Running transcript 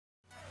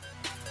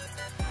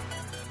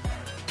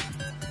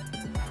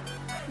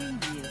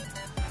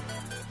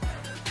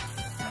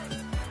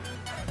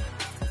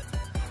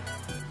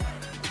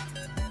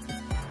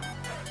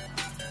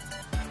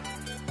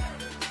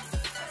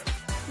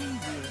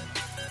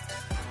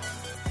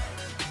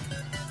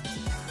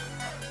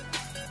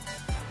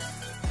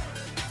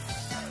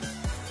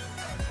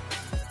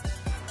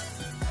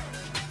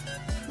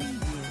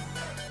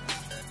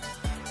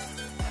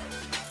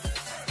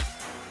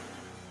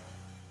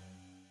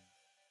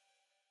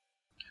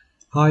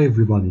Hi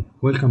everybody,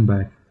 welcome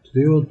back.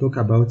 Today we'll talk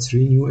about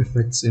 3 new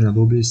effects in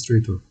Adobe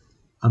Illustrator.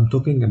 I'm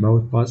talking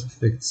about pass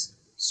effects.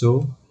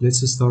 So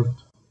let's start.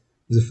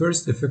 The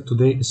first effect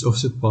today is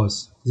offset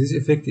pass. This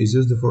effect is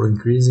used for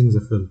increasing the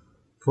fill.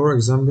 For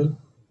example,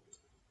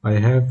 I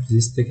have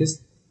this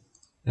text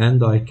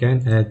and I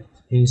can add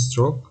any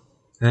stroke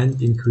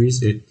and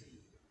increase it.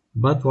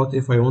 But what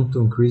if I want to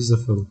increase the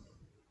fill?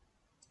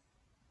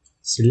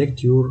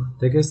 Select your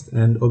text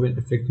and open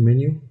Effect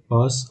menu,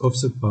 Pass,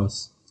 Offset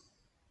Pass.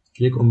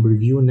 Click on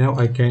Preview. Now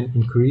I can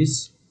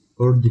increase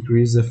or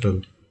decrease the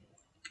fill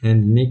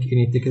and make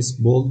any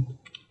text bold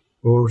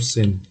or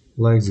thin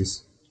like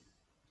this.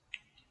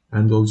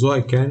 And also I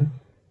can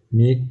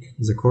make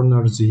the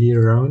corners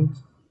here round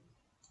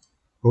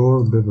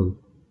or bevel.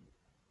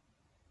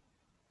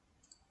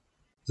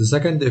 The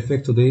second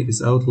effect today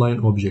is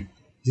Outline Object.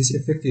 This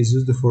effect is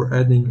used for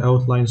adding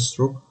outline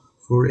stroke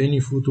for any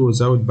photo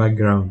without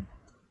background.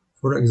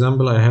 For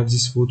example, I have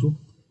this photo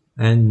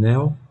and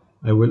now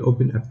I will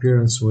open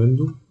Appearance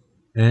window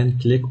and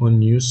click on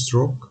New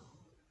Stroke,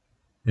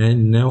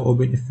 and now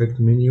open Effect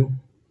menu,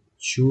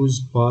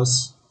 choose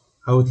Pass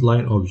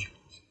Outline Object.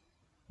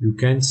 You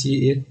can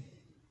see it,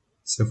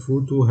 the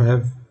photo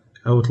have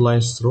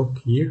outline stroke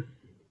here,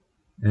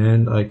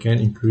 and I can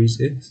increase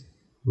it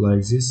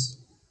like this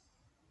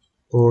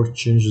or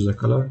change the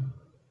color,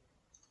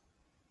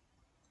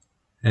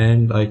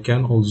 and I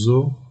can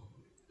also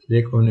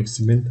click on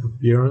Expand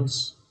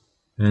Appearance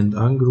and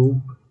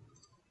Ungroup,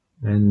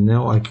 and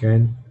now I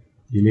can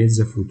delete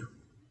the photo.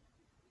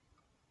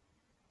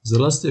 The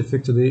last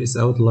effect today is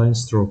Outline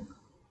Stroke.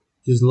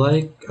 It is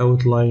like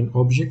Outline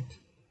Object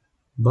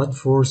but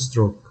for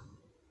stroke.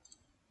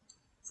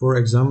 For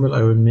example,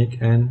 I will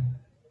make an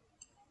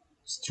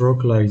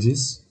stroke like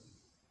this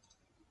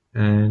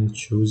and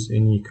choose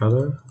any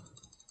color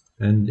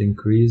and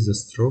increase the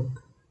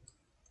stroke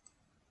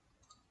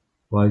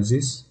like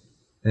this,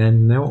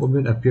 and now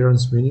open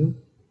Appearance menu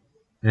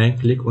and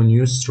click on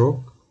New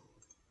Stroke,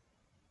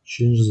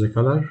 change the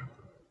color,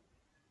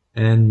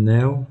 and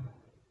now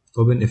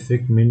open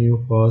Effect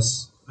menu,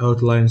 Pass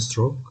Outline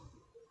Stroke,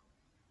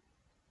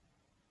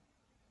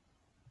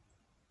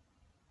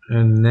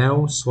 and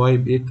now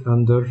swipe it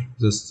under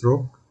the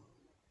stroke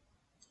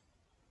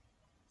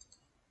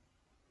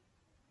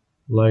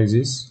like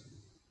this,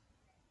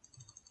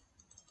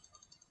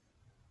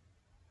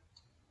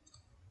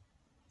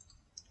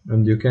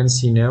 and you can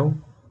see now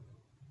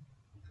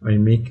I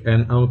make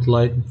an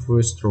outline for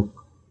a stroke.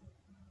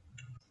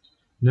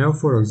 Now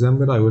for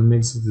example, I will make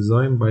this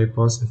design by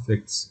Pass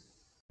Effects.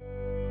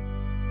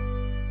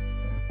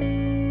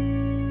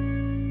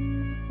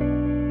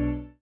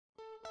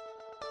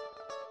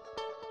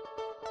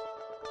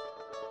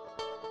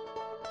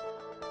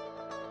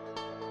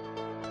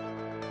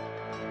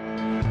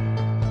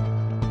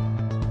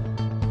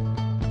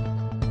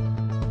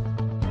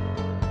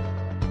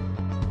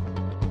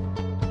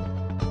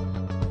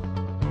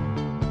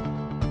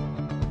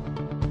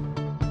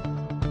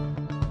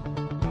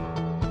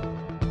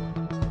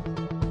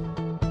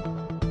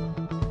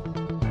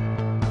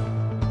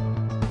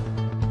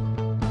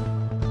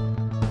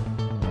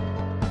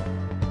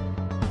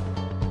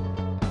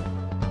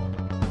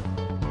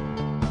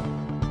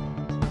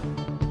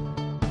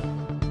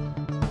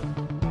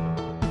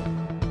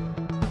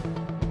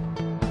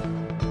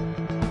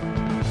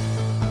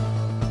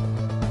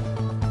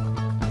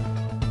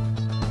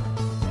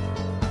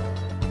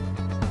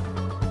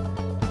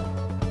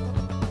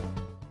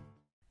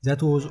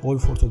 That was all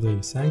for today.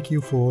 Thank you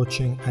for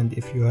watching, and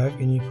if you have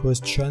any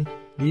question,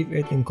 leave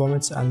it in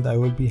comments and I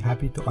will be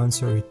happy to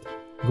answer it.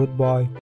 Goodbye.